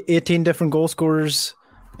 18 different goal scorers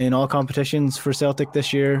in all competitions for Celtic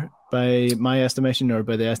this year, by my estimation, or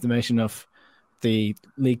by the estimation of the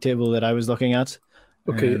league table that I was looking at.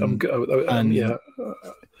 Okay,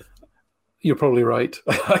 you're probably right.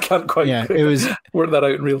 I can't quite work that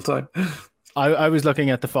out in real time. I was looking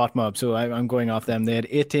at the FOTMOB, so I'm going off them. They had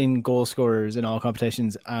 18 goal scorers in all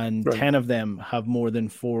competitions, and 10 of them have more than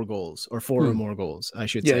 4 goals, or 4 or more goals, I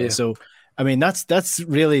should say. Yeah. So, I mean, that's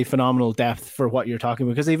really phenomenal depth for what you're talking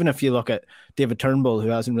about, because even if you look at David Turnbull, who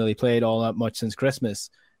hasn't really played all that much since Christmas,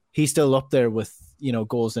 he's still up there with,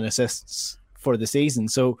 goals and assists for the season.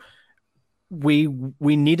 So we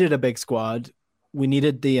needed a big squad. We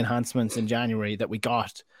needed the enhancements in January that we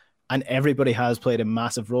got, and everybody has played a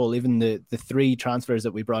massive role. Even the 3 transfers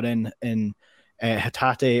that we brought in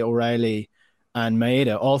Hatate, O'Reilly, and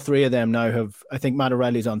Maeda, all 3 of them now have, I think Matt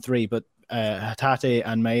O'Reilly's on 3, but Hatate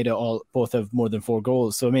and Maeda both have more than 4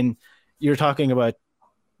 goals. So, I mean, you're talking about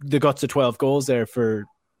the guts of 12 goals there for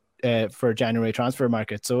January transfer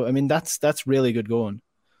market. So, I mean, that's really good going.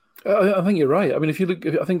 I think you're right. I mean, if you look,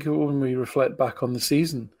 I think when we reflect back on the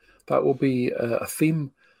season, that will be a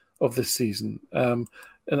theme of this season.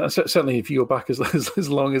 And certainly, if you go back as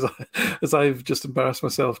long as I've just embarrassed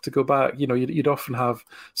myself to go back, you'd often have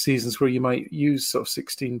seasons where you might use sort of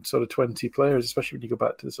 16, sort of 20 players, especially when you go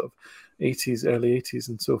back to the sort of 80s, early 80s,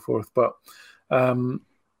 and so forth. But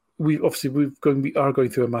we are going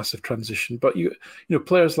through a massive transition. But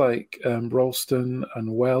players like Ralston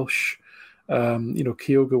and Welsh.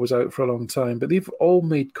 Kyogo was out for a long time, but they've all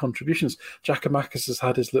made contributions. Giakoumakis has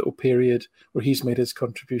had his little period where he's made his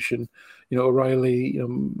contribution. O'Reilly,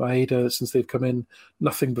 Maeda, since they've come in,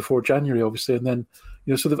 nothing before January, obviously, and then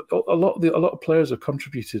so a lot of players have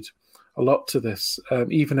contributed a lot to this,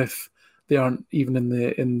 even if they aren't even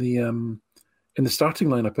in the starting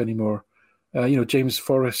lineup anymore. James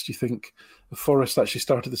Forrest, you think Forrest actually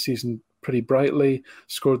started the season pretty brightly,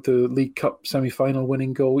 scored the League Cup semi-final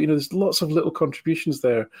winning goal. There's lots of little contributions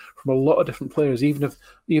there from a lot of different players, even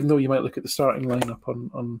though you might look at the starting lineup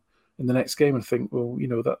on in the next game and think, well,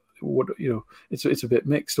 it's a bit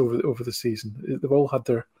mixed over the season. They've all had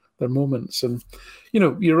their moments, and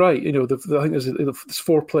you're right. I think there's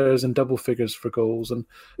 4 players in double figures for goals, and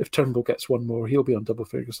if Turnbull gets 1 more, he'll be on double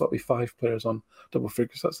figures. That'll be 5 players on double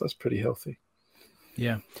figures. That's pretty healthy.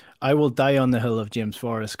 Yeah, I will die on the hill of James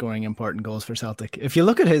Forrest scoring important goals for Celtic. If you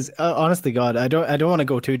look at his, honest to God, I don't want to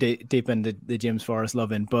go too deep into the James Forrest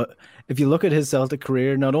loving, but if you look at his Celtic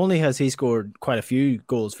career, not only has he scored quite a few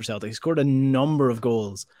goals for Celtic, he scored a number of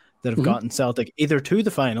goals that have gotten Celtic either to the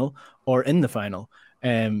final or in the final.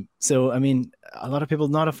 So I mean, a lot of people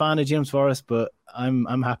not a fan of James Forrest, but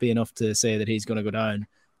I'm happy enough to say that he's going to go down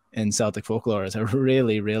in Celtic folklore as a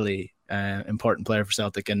really, really important player for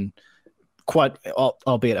Celtic, and quite,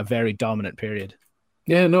 albeit a very dominant period.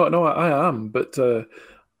 Yeah, no, I am, but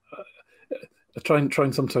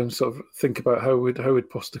trying sometimes sort of think about how would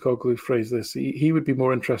Postecoglou phrase this. He would be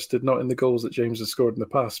more interested not in the goals that James has scored in the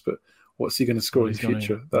past, but what's he going to score in the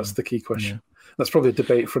future? That's the key question. Yeah. That's probably a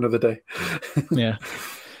debate for another day. Yeah.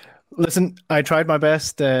 Listen, I tried my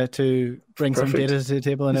best to bring some data to the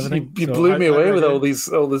table and everything. You blew me away with all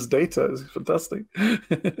this data. It's fantastic.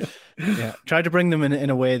 Yeah, tried to bring them in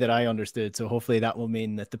a way that I understood. So hopefully that will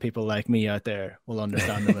mean that the people like me out there will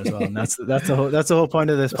understand them as well. And that's the whole point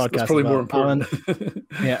of this podcast. That's probably more important.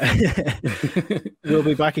 Yeah, we'll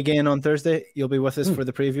be back again on Thursday. You'll be with us for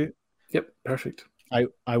the preview. Yep, perfect.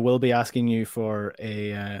 I will be asking you for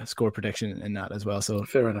a score prediction in that as well. So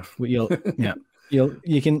fair enough.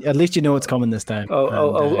 You can, at least it's coming this time.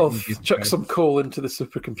 I'll chuck some coal into the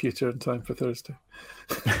supercomputer in time for Thursday.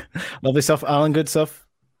 Lovely stuff, Alan. Good stuff.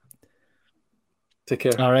 Take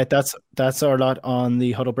care. All right, that's our lot on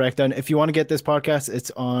the Huddle Breakdown. If you want to get this podcast,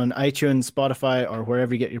 it's on iTunes, Spotify, or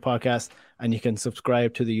wherever you get your podcast, and you can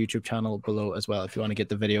subscribe to the YouTube channel below as well if you want to get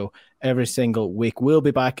the video every single week. We'll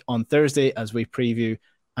be back on Thursday as we preview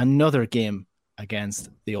another game against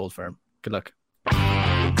the Old Firm. Good luck.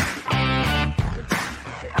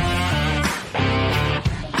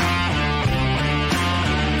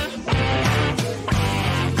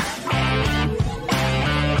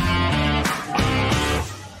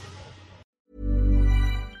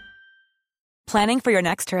 Planning for your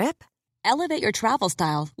next trip? Elevate your travel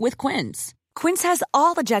style with Quince. Quince has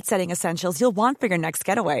all the jet-setting essentials you'll want for your next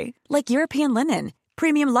getaway, like European linen,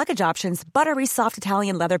 premium luggage options, buttery soft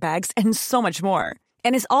Italian leather bags, and so much more.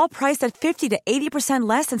 And is all priced at 50 to 80%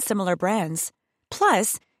 less than similar brands.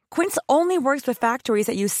 Plus, Quince only works with factories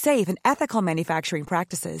that use safe and ethical manufacturing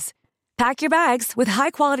practices. Pack your bags with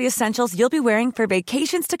high-quality essentials you'll be wearing for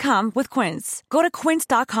vacations to come with Quince. Go to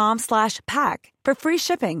quince.com/pack for free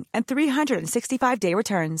shipping and 365-day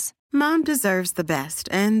returns. Mom deserves the best,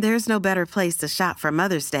 and there's no better place to shop for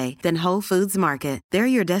Mother's Day than Whole Foods Market. They're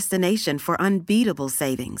your destination for unbeatable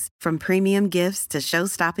savings, from premium gifts to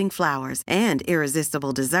show-stopping flowers and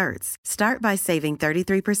irresistible desserts. Start by saving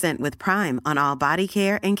 33% with Prime on all body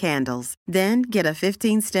care and candles. Then get a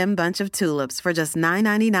 15-stem bunch of tulips for just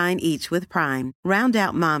 $9.99 each with Prime. Round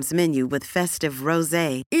out Mom's menu with festive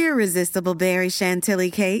rosé, irresistible berry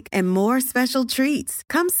chantilly cake, and more special treats.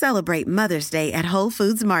 Come celebrate Mother's Day at Whole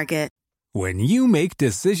Foods Market. When you make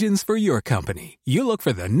decisions for your company, you look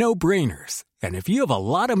for the no-brainers. And if you have a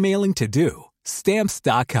lot of mailing to do,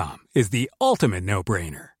 Stamps.com is the ultimate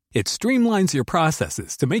no-brainer. It streamlines your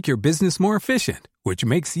processes to make your business more efficient, which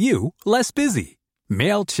makes you less busy.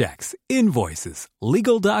 Mail checks, invoices,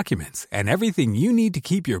 legal documents, and everything you need to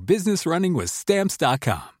keep your business running with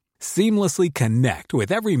Stamps.com. Seamlessly connect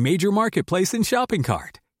with every major marketplace and shopping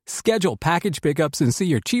cart. Schedule package pickups and see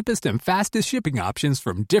your cheapest and fastest shipping options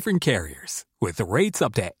from different carriers, with rates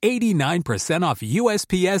up to 89% off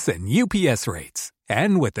USPS and UPS rates.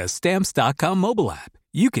 And with the Stamps.com mobile app,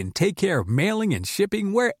 you can take care of mailing and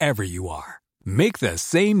shipping wherever you are. Make the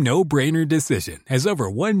same no-brainer decision as over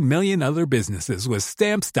 1 million other businesses with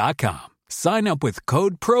Stamps.com. Sign up with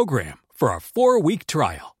code PROGRAM for a 4-week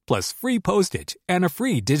trial, plus free postage and a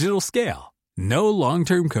free digital scale. No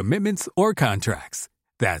long-term commitments or contracts.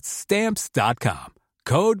 That's Stamps.com.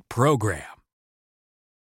 Code PROGRAM.